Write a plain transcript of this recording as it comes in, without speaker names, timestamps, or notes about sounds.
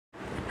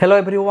Hello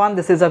everyone,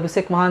 this is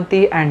Abhishek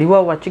Mahanti and you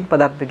are watching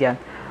Padarth Vigyan.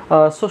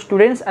 So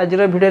students, आज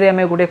video रे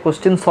हमें गोटे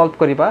question solve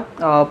करिबा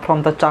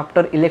from the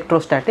chapter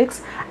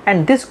Electrostatics,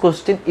 and this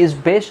question is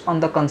based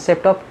on the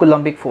concept of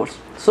Coulombic force.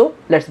 So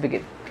let's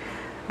begin.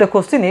 The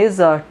question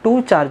is two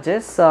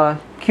charges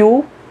Q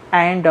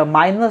and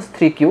minus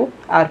 3Q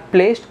are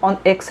placed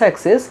on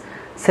x-axis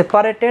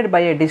separated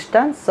by a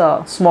distance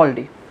small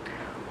d.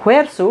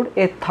 Where should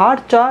a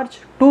third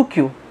charge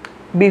 2Q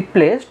be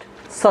placed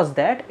such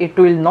that it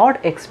will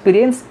not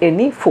experience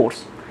any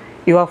force?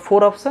 You have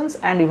four options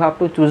and you have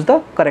to choose the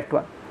correct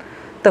one.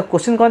 The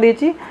question कौन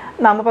देछि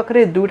ना हम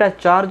पाखरे दुईटा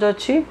charge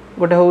अछि,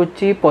 गोटे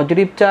होछि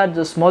positive charge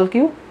small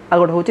q और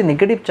गोटे होछि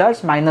negative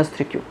charge minus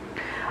 3q,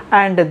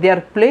 and they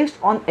are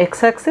placed on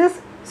x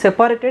axis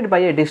separated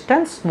by a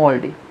distance small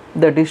d.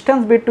 The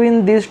distance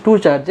between these two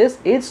charges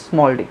is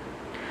small d.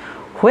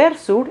 Where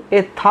should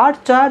a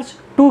third charge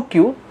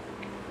 2q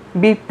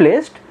be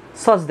placed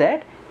such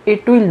that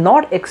it will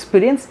not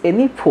experience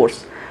any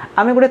force?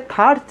 आमे गोटे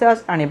third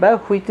charge आनिबा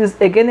which is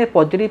again a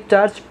positive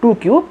charge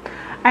 2q,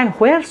 and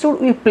where should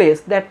we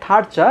place that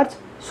third charge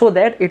so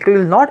that it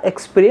will not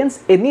experience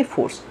any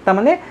force? ता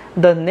माने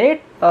the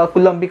net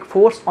Coulombic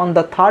force on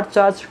the third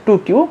charge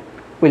 2q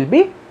will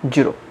be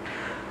 0.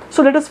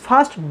 So let us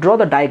first draw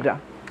the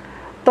diagram.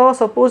 तो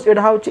suppose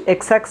एटा होची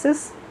x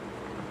axis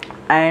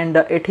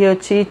and एठी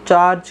होची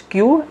charge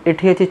q,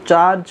 एठी होची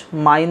charge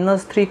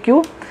minus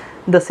 3q.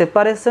 The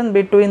separation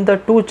between the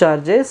two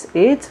charges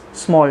is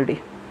small d.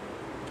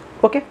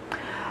 Okay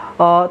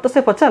तो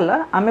से पचारला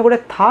आमे गोटे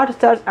थर्ड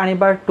चार्ज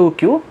आनिबा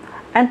 2q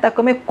एंड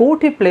ताको में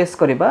कोठी प्लेस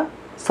करिबा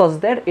such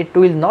that it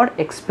will not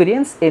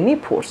experience any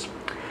force.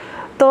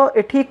 तो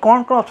एठी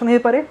कोन कोन ऑप्शन हे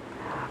पारे?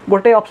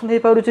 गोटे option hey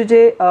पारु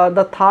J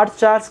the third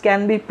charge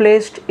can be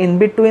placed in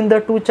between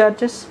the two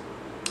charges,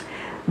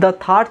 the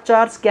third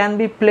charge can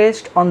be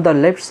placed on the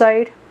left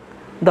side,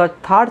 the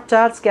third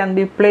charge can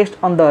be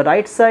placed on the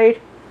right side.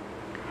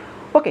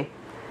 Okay,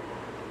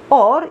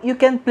 और you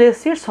can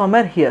place it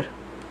somewhere here,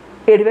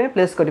 AD में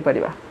place करि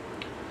परिबा.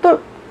 तो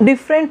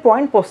different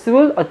point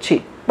possible अच्छी,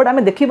 but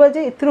आमे देखिबा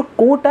जे इथिरो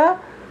Kota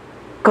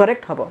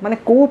correct हबो, माने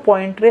को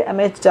पॉइंट रे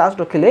आमे चार्ज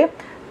रखिले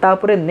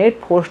तापरे नेट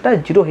फोर्सटा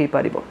 0 हे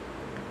पारिबो.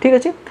 ठीक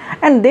अछि,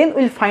 and then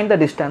will find the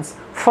distance.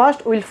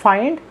 First will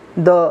find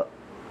the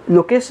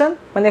location,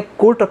 माने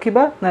कोट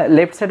रखिबा ना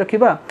लेफ्ट साइड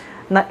रखिबा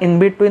ना in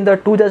between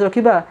the two charge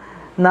रखिबा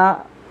ना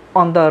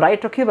ऑन द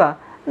राइट रखिबा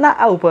ना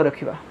आ ऊपर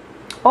रखिबा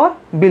और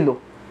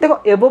बिलो. देखो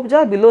एबव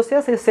जा बिलो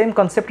से सेम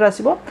कॉन्सेप्ट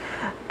आसीबो.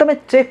 तो मैं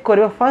चेक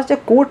करबा फर्स्ट जे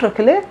कोट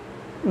रखले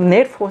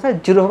नेट फोर्स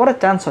 0 होबार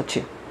चांस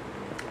अछि.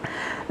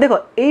 देखो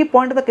ए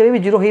पॉइंट तो केबे भी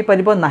 0 होई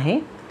परिबो नाही.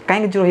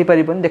 काहे 0 होई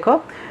परिबो? देखो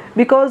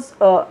बिकॉज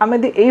आमे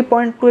दे ए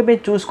पॉइंट को बे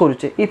चूज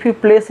करूचे. If you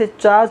place a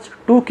charge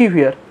 2q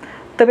here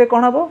तबे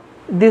कोन हबो?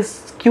 This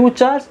q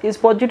charge is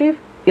positive,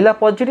 इला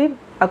पॉजिटिव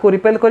आको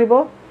रिपेल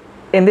करबो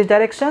in this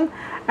direction,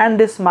 and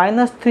this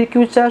minus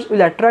 3q charge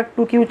will attract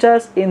 2q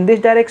charge in this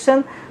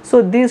direction.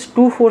 So these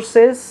two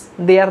forces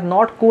they are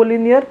not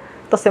collinear,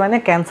 तो से माने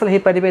cancel हे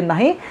परिबे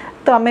नाही.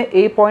 तो आमे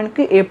ए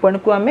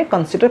पॉइंट को आमे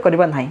कंसीडर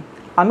करबा नाही.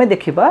 आमे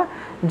देखिबा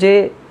जे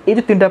ए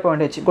जो तीनटा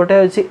पॉइंट अछि, गोटे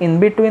अछि in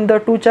between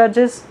the two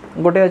charges,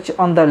 गोटे अछि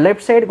ऑन द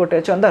लेफ्ट साइड, गोटे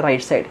अछि on the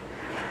right side.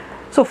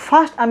 So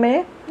first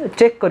आमे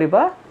चेक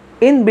करबा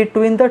in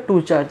between the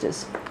two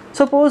charges.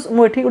 Suppose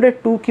मु एठी गोटे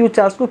 2q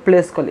चार्ज को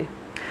प्लेस कली,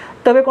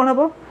 तबे कोन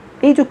हबो?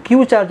 ये जो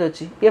q चार्ज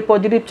अच्छी ये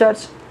पॉजिटिव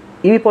चार्ज,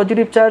 ये भी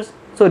पॉजिटिव चार्ज,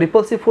 सो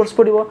रिपल्सिव फोर्स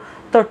पड़ो.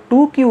 तो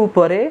 2q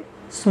ऊपर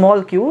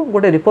स्मॉल q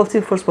गोटे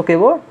रिपल्सिव फोर्स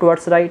पकेबो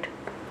टुवर्ड्स राइट.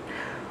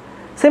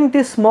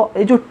 सेमती स्मॉल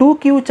ये जो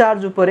 2q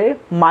चार्ज ऊपर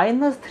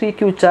माइनस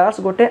 3q चार्ज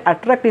गोटे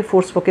attractive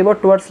force पकेबो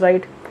towards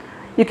right.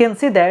 You can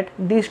see that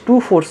these two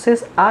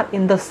forces are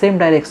in the same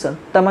direction.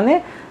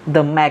 तमाने the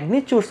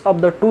magnitudes of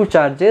the two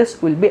charges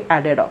will be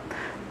added up.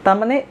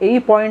 तमाने A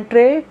point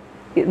रे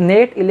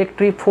net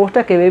electric force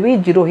टा केबे भी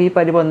 0 ही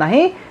परिबो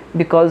नाही,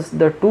 because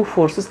the two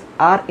forces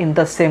are in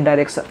the same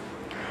direction.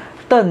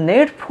 तो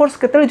net force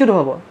केतले 0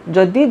 होबो?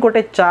 जदी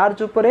गोटे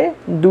charge ऊपरे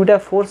दुटा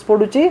force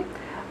पडुची,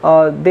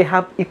 they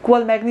have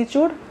equal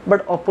magnitude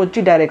but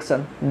opposite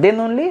direction,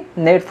 then only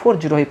net force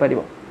 0 होई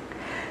परिबो.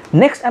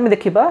 नेक्स्ट आमे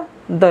देखिबा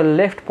the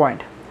left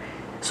point.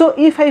 So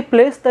if I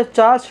place the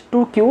charge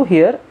 2q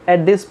here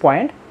at this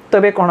point,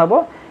 तबे कोन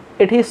होबो?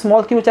 एठी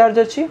स्मॉल q चार्ज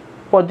अछि,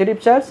 positive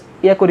charge,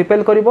 या को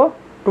repel करिवो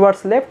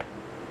towards left.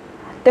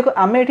 देखो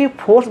आमे एठी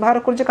फोर्स बाहर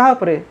करछे कहा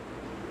ऊपर?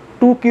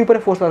 2q ऊपर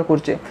फोर्स बाहर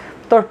करछे.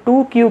 तो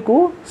 2q को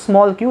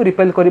small q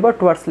repel करिवो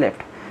towards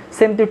left.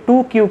 सेमती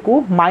 2q को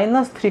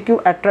minus 3q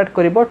attract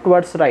करिवो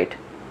towards right.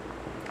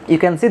 You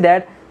can see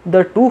that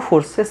the two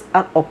forces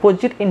are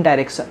opposite in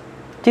direction.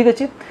 ठीक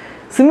अछि.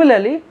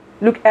 Similarly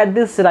look at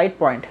this right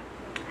point.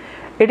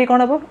 एठी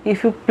कोन हबो?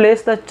 If you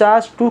place the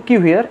charge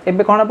 2q here,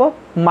 एबे कोन हबो?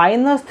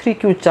 Minus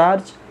 3q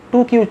charge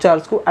 2q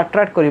charge को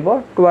attract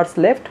करिवो towards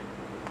left,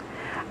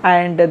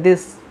 and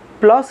this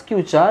plus q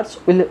charge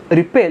will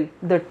repel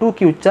the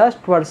 2q charge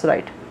towards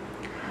right.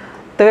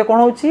 तबे कोन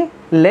होची?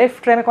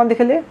 Left रे में कोन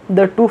देखले?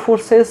 The two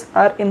forces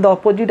are in the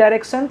opposite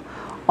direction.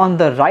 On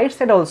the right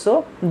side also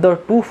the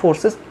two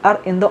forces are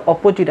in the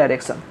opposite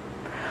direction.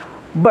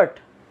 But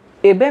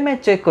एबे मैं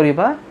check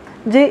करिबा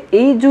जे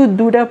ए जो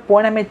दुईटा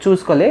पॉइंट आम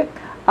चूज कले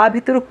आ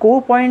भितर को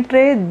पॉइंट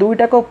रे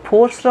दुईटा को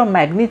फोर्स रो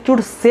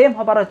मैग्नीट्यूड सेम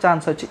हबार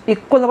चांस अच्छी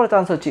इक्वल हबार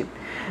चांस अच्छी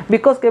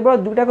बिकज केवल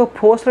दुईटा को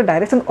फोर्स रो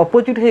डायरेक्शन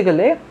अपोजिट हो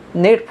गले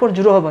नेट फोर्स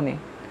जीरो हेनी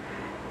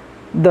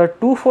the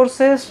two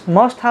forces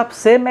must have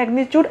same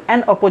magnitude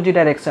and opposite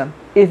direction.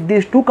 If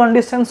these two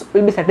conditions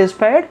will be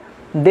satisfied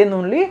then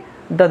only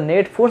the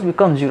net force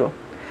becomes zero.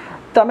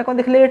 तो आम कौन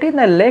देखले ये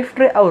ना लेफ्ट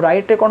रे और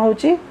राइट रे कौन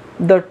होची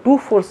the two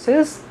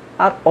forces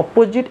are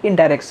opposite in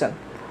direction.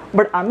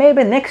 But आम ए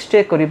नेक्स्ट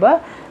चेक करिबा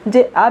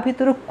जे आ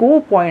भितर को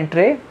पॉइंट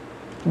रे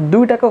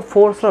दुईटा को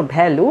फोर्स रो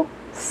वैल्यू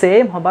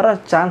सेम हबार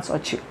चांस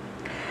अच्छी.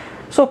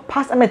 सो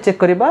फास्ट आम चेक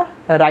करिबा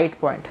राइट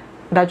पॉइंट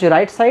एटा होची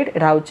राइट साइड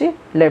एटा होची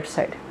left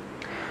side.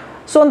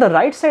 So on the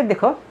right side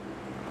देख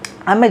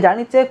आम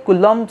जाचे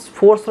कूलम्ब्स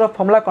फोर्स रो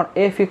फॉर्मूला कौन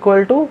F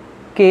equal to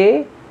K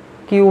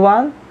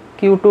Q1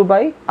 Q2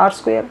 by R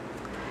square.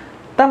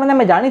 तमें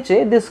आम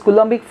जाचे this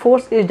Coulombic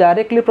force is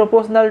directly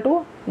proportional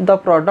to the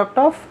product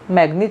of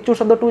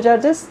magnitudes of the two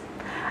charges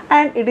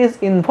and it is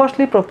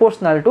inversely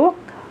proportional to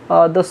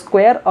the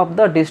square of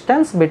the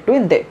distance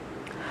between दे.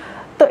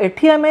 तो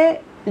एठी आम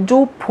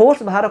जो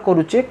force बाहर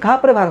करुचे क्या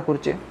बाहर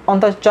करुचे on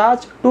the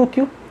charge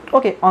 2Q.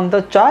 Okay on the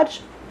charge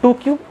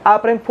 2Q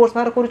आप फोर्स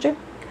बाहर करुचे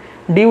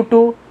due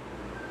to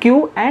Q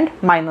and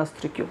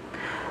 -3Q.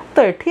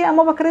 तो ये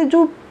आम पाखे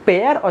जो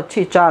पेयर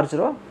अच्छी चार्ज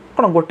रो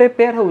कौन गोटे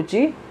पेयर हूँ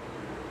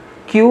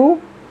Q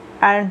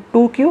एंड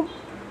 2Q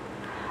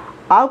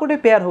आ गोटे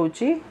पेयर हूँ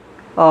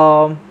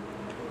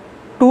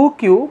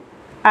 2Q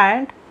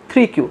एंड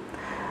 3Q.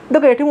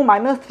 देखो ये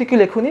मुझे -3Q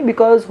लिखुनी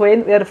because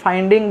when we are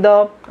finding the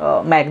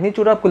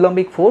magnitude of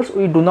Coulombic force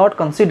we do not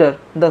consider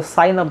the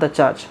sign of the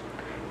charge.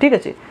 ठीक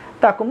अच्छे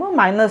ताकू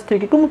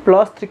 -3Q को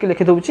 +3Q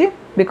लिखी दूची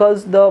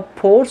because the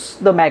force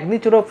the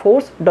magnitude of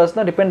force does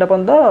not depend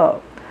upon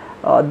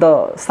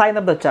the sign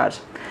of the charge.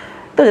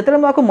 तो जिते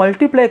मुझे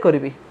multiply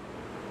करी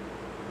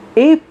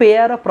a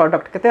pair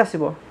product केते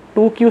आसीबो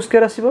 2Q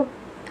स्क्वायर आसीबो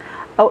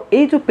आ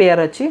ए जो पेयर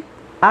अच्छी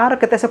आर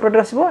केते से प्रोडक्ट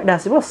आसीबो एटा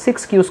आसीबो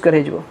 6Q स्क्वायर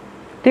हे जिवो.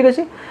 ठीक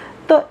अच्छे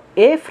तो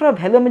एफ रो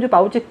वैल्यू में जो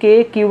पाउचे K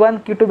Q1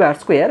 Q2 bye R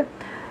square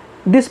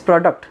this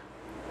product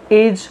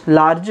is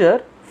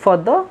larger for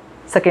the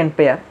second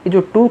pair. ये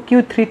जो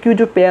 2Q 3Q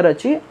जो पेयर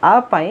अच्छी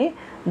आपाई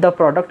the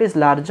product is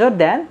larger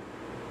than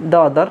the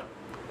other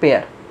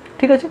pair.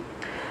 ठीक अच्छे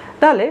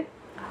ताले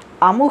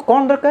आमको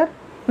कौन दरकार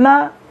ना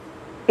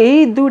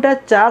ए दुईटा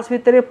चार्ज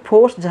भितर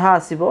फोर्स जहाँ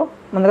आसो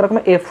मन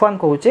F1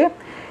 कहूचे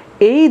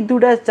ए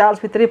दुईटा चार्ज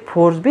भितर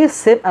फोर्स भी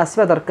सेम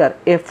आसवा दरकार.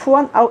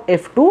 F1 आउ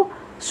F2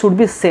 शुड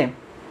बी सेम.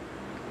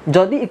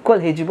 जदि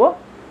इक्वल हो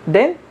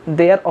then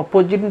they are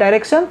opposite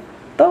direction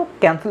तो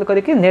कैंसल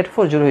करके नेट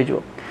फोर्स जीरो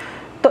हो.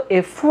 तो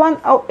F1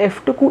 आउ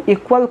F2 को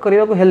इक्वल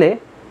करने को हेले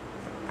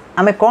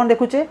आमे कौन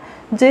देखुचे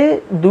जे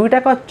दुईटा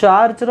का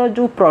चार्ज रो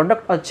जो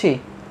प्रोडक्ट अच्छी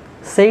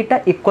सेटा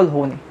इक्वल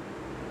होनी.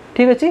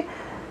 ठीक अच्छे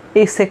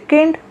ये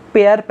सेकेंड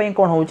पेयर पे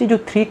कौन हो जो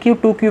 3Q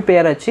 2Q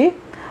पेयर अच्छी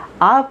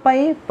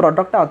आपाई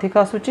प्रोडक्ट अधिक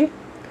आसूची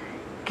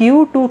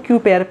Q 2Q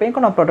पेयर पे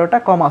कौन प्रोडक्टा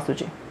कम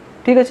आसूची.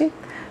 ठीक अच्छे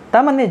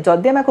तामाने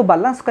जदि आम को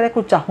बालांस करने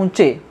को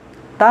चाहूचे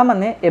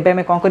तामाने एबे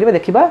आम कौन करिबा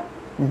देखिबा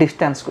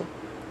डिस्टेंस को.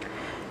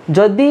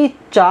 जदि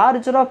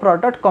चार्ज रो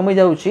प्रोडक्ट कमी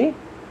जाउची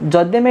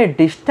जदि आम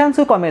डिस्टेंस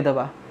को कमे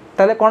देबा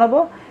ताले कौन हम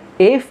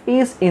F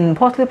is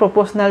inversely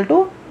proportional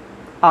to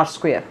R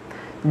square.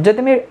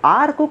 जदि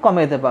आम R को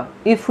कमे देबा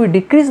if we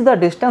decrease the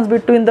distance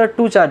between the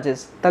two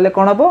charges ताले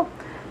कौन हम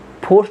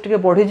फोर्स टिके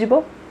बढ़ी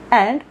जिवो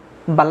एंड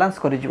बालांस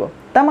करि जिवो.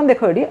 तामान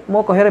देखो एडी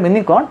मो कहर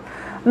मीनिंग कौन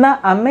ना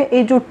आम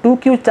ए जो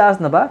 2Q चार्ज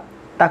नबा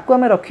ताकू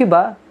आम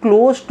रखिबा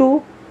close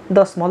to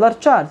the smaller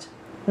charge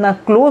ना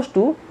close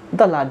to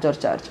the larger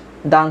charge.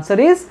 The answer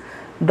is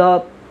the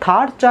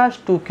third charge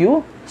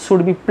 2Q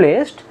should be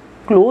placed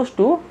close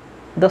to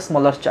the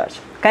smaller charge.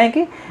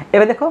 कहीं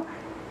एवं देखो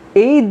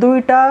ए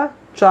दुईटा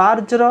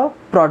चार्ज रो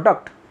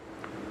प्रोडक्ट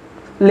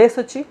लेस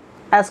अच्छी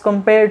as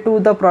compare to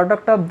the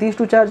product of these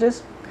two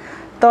charges.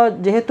 तो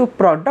जेहेतु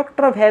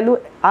product row value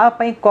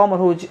आपाई come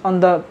rose on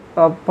the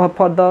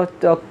for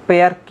the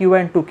pair Q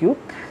and 2Q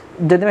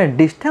जदि मैं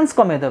distance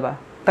कमे देबा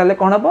ताले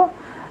कौन हम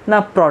ना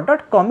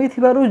प्रोडक्ट कमी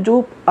थिबारु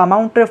जो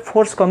अमाउंट रे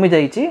फोर्स कमी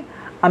जाइछि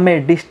आम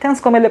डिस्टेंस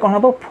कमेले कौन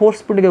हम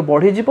फोर्स टे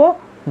बढ़ीज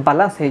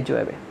बालांस हो.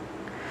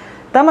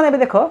 ताने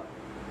देख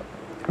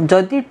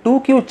जदि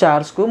 2Q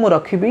चार्ज को मु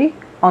रखी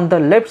ऑन द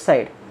लेफ्ट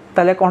साइड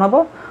ताले कौन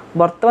हम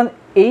बर्तमान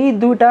यही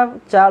दुईटा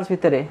चार्ज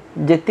भितर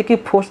जी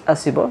फोर्स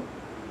आसो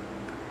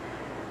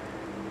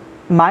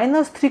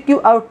 -3Q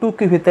आउ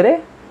 2Q भितर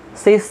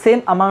से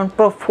same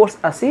amount of force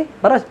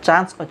आसबार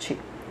chance अच्छी.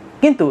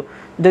 किंतु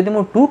जदि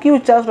मु 2Q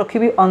चार्ज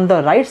रखी ऑन द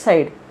राइट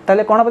साइड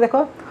ताले कौन हम देख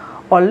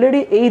ऑलरेडी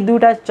यही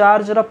दुईटा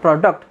चार्ज रो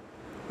प्रोडक्ट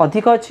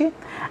अधिक अच्छी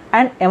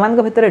एंड एमान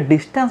भितर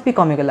डिस्टेंस भी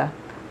कमीगला.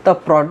 तो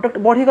प्रोडक्ट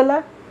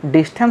बढ़ीगला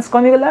डिस्टेंस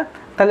कमीगला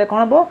ताले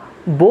कौन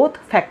हम बोथ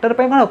फैक्टर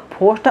पे कौन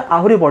फोर्सटा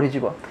आहरी बढ़ीज.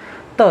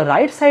 तो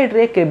राइट साइड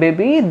रे केबे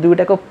भी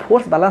दुईटा को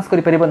फोर्स बालांस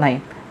करि परिबो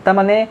नाही. ता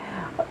माने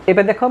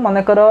एबे देखो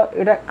मनकर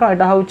एटा कौन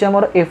एटा होउची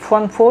हमर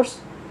F1 फोर्स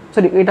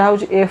सॉरी एटा हूँ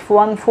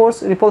F1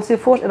 फोर्स रिपल्सिव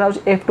फोर्स, एटा हूँ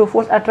F2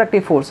 force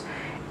attractive force.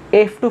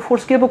 F2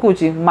 force किए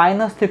पकाउची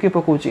 -3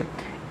 पकाउची,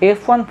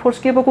 F1 फोर्स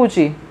किए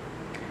पकाउची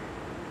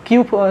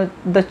Q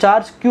द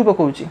चार्ज Q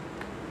पकाउची।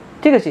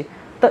 ठीक अच्छे,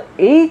 तो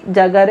यही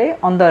जगार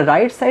on the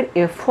right side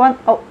F1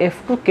 और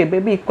F2 केबे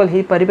भी इक्वल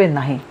हो पारे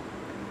ना,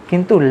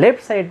 किंतु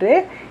लेफ्ट साइड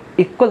रे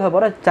इक्वल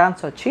हबार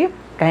चांस अच्छी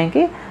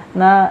कहीं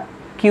ना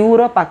Q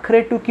रो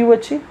पाखरे 2Q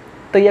अच्छी,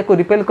 तो या को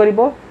रिपेल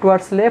करिवो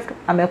टुवर्ड्स लेफ्ट,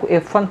 आम या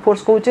F1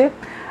 फोर्स कहूचे,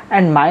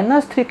 एंड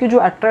 -3Q जो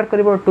अट्रैक्ट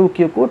करिवो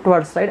 2Q को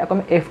टुवर्ड्स राइट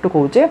आम F2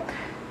 कहूचे।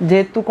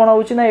 जेहेतु कौन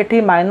होची ना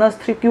एठी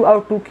 -3Q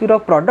और 2Q रो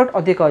प्रोडक्ट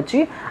अधिक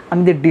अच्छी,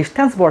 आम दे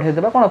डिस्टेंस बढ़े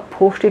देबा कौन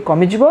फोर्स टी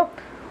कमी जिवो,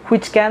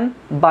 which can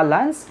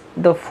balance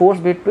the force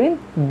between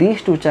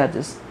these two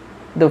charges,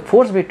 the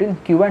force between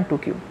Q and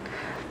 2Q।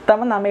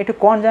 तमन आम एठी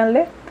कौन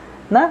जानले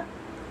ना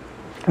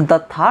the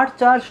third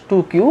charge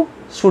 2Q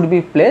should be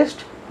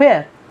placed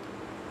where,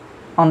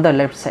 on the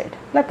left side,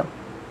 like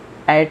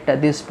at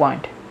this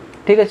point।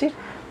 ठीक अच्छे,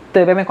 तो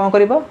ये आम कौन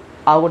कर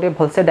आ गोटे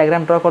भलसे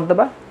डायग्राम ड्र करदे।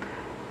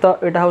 तो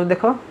यहाँ हूँ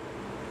देख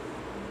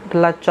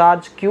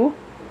चार्ज Q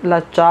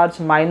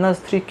चार्ज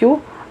 -3Q,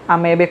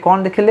 आम ए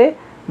कौन देखिले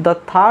the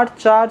third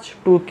charge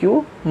 2Q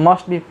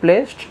must be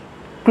placed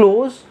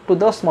close to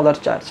the smaller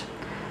charge।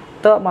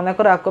 तो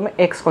मनकर आपको मैं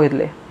x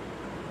कही,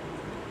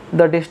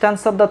 the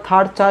distance of the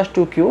third charge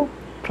 2Q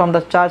from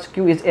the charge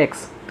Q is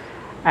x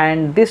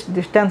and this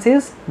distance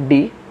is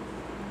d।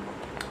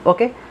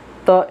 Okay,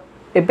 तो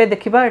एबे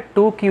देखिबा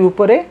 2Q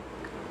उपरे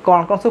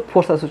कौन कौन सब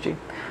फोर्स आसुची।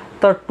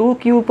 तो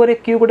 2Q उपरे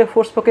Q गोटे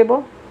force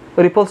पकेबो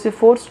repulsive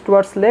force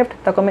towards left,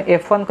 ताको मैं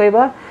F1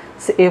 कहबा।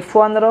 से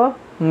F1 रो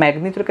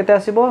मैग्नीट्यूड केते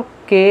आसीबो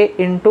K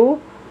इंटू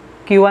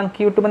Q1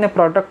 Q2 माने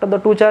product of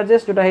the two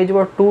charges, जोटा हे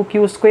जिवो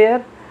 2Q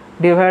square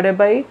divided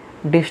by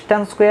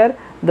distance square,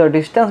 the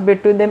distance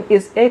between them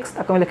is x,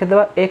 ताको मैं लिख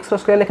देबा x रो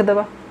स्क्वायर लिख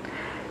देबा।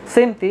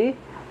 सेमती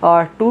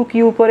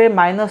 2Q उपरे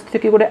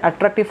 -3Q गोटे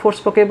अट्रैक्टिव फोर्स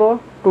पकेबो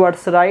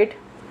टुवर्ड्स राइट,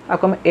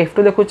 आको मैं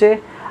F2 लिखुचे,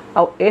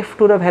 आ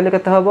F2 रो वैल्यू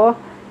केते हबो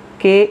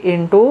K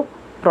into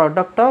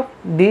product of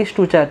these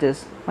two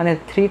charges, माने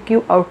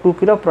 3Q और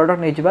 2Q रो प्रोडक्ट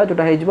नहीं जिबा,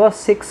 जोटा हे जिवो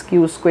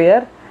 6Q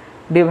स्क्वायर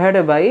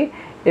डिवाइडेड बाय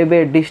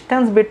एबे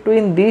distance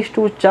between these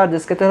two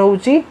charges केते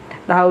रहउची,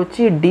 ता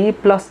होची d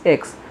प्लस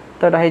x,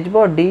 तो ता हे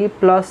जिवो d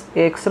प्लस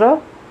x रो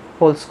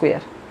होल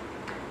स्क्वायर।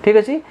 ठीक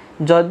अछि,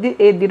 जदि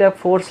ए दुटा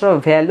फोर्स रो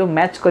वैल्यू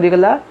मैच करि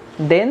गला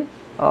देन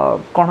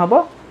कौन हम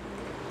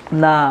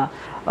ना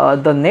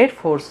the net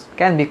force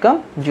can become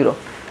 0।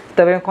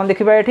 तबे कौन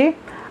देखिबा एठी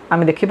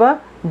आम देखिबा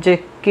जे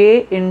K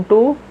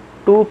into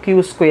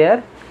 2Q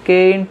square, K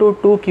into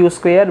 2Q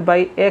square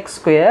by x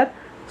square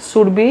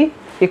should be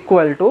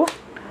equal to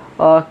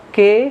K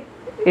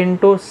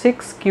into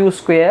 6Q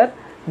square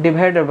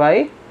divided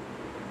by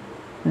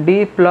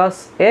d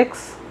plus x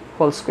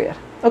whole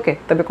square. Okay,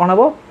 तबे कौन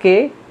हम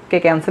K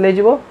cancel हो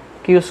जिवो,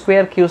 Q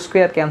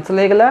स्क्वायर कैंसल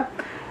हो गला,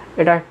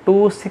 एटा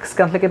 2 6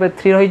 cancel के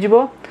 3 रही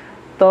जिवो,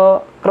 तो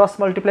क्रॉस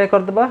मल्टीप्लाई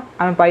कर देबा,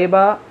 आम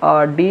पाइबा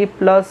d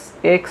plus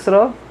x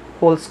row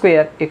whole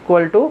square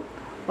equal to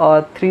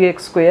 3x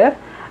square,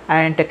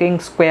 and taking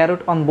square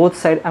root on both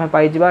side आम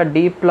पाई जिबा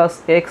d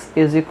plus x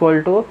is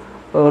equal to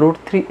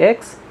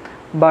 √3x,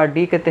 बा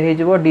d केते हे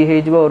जिवो, d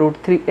हे जिवो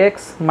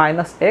 √3x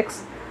माइनस x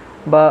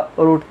बा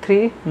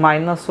 √3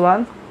 माइनस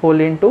 1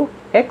 होल इंटू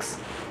x।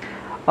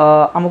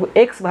 आमको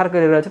x बाहर कर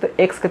रहा है, तो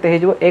x केते हे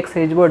जिवो, x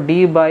हे जिवो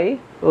d बाय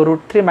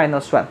 √3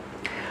 माइनस 1।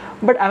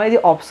 बट आम यदि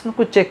ऑप्शन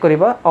को चेक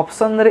करबा,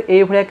 ऑप्शन रे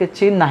ए भलिया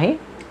किछि नाही,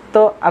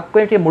 तो आपको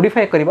ये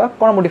मॉडिफाई करबा,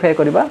 कौन मॉडिफाई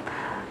करबा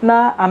ना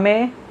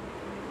आमे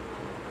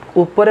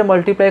ऊपर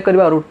मल्टीप्लाई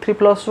करबा √3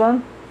 प्लस 1,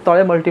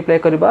 तले मल्टीप्लाई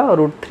करबा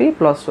 √3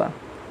 प्लस 1।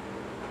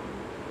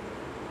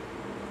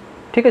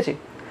 ठीक अछि,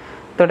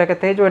 तो एटा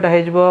केते हे जो, एटा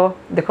हे जिवो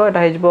देखो, एटा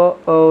हे जिवो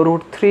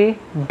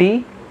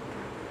 √3d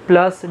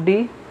plus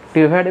d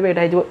divide by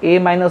एटा हे जिवो a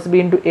minus b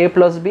into a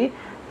plus b,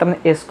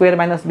 तमने a square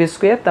minus b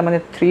square, तमने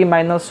 3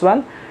 माइनस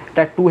 1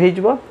 एटा 2 हे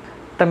जिवो,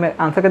 तमे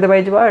आंसर केते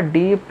पाइ जिवो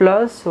d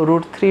plus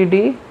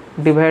 √3d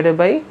divided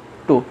by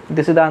 2।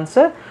 this is the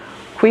answer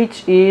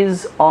which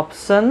is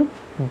option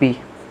B।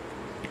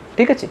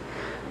 ठीक अच्छे,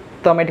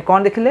 तो आम ये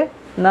कौन देखिले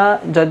ना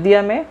जदि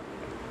आम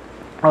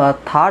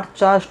थर्ड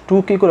चार्ज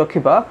 2Q को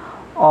रखिबा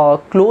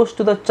close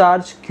to the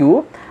charge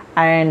Q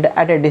and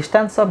at a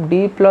distance of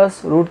d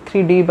plus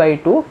 √3d by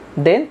 2,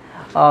 then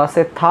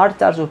say third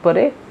charge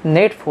upare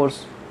net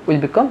force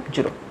will become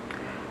 0।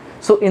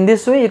 so in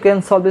this way you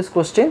can solve this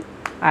question,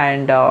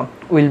 and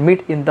we'll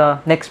meet in the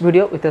next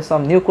video with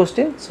some new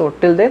question। so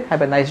till then,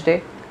 have a nice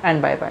day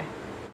and bye bye।